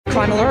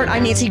Crime Alert,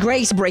 I'm Nancy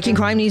Grace. Breaking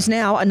crime news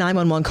now. A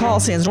 911 call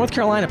sends North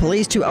Carolina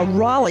police to a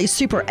Raleigh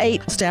Super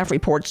 8. Staff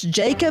reports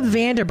Jacob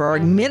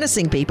Vanderberg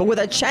menacing people with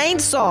a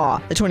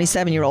chainsaw. The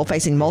 27-year-old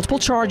facing multiple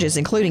charges,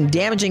 including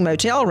damaging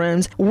motel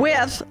rooms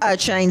with a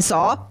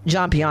chainsaw.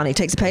 John Piani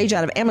takes a page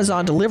out of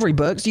Amazon delivery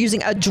books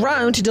using a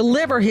drone to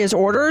deliver his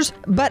orders,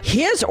 but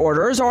his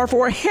orders are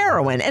for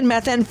heroin and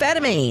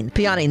methamphetamine.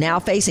 Piani now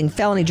facing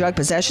felony drug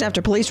possession after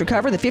police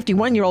recover the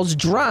 51-year-old's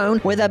drone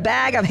with a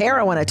bag of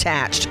heroin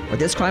attached. With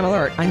this Crime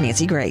Alert, I'm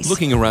Nancy Grace.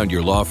 Looking around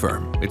your law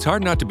firm, it's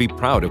hard not to be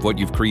proud of what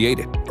you've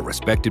created. A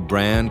respected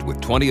brand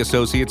with 20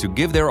 associates who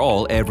give their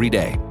all every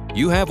day.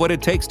 You have what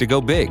it takes to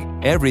go big.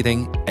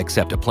 Everything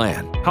except a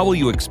plan. How will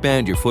you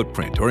expand your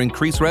footprint or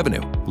increase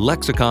revenue?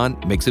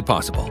 Lexicon makes it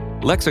possible.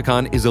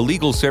 Lexicon is a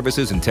legal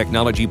services and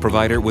technology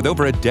provider with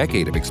over a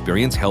decade of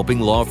experience helping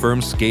law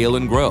firms scale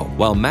and grow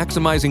while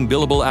maximizing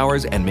billable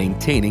hours and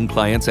maintaining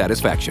client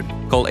satisfaction.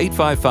 Call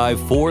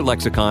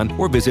 855-4-LEXICON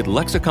or visit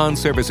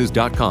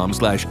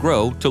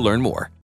lexiconservices.com/grow to learn more.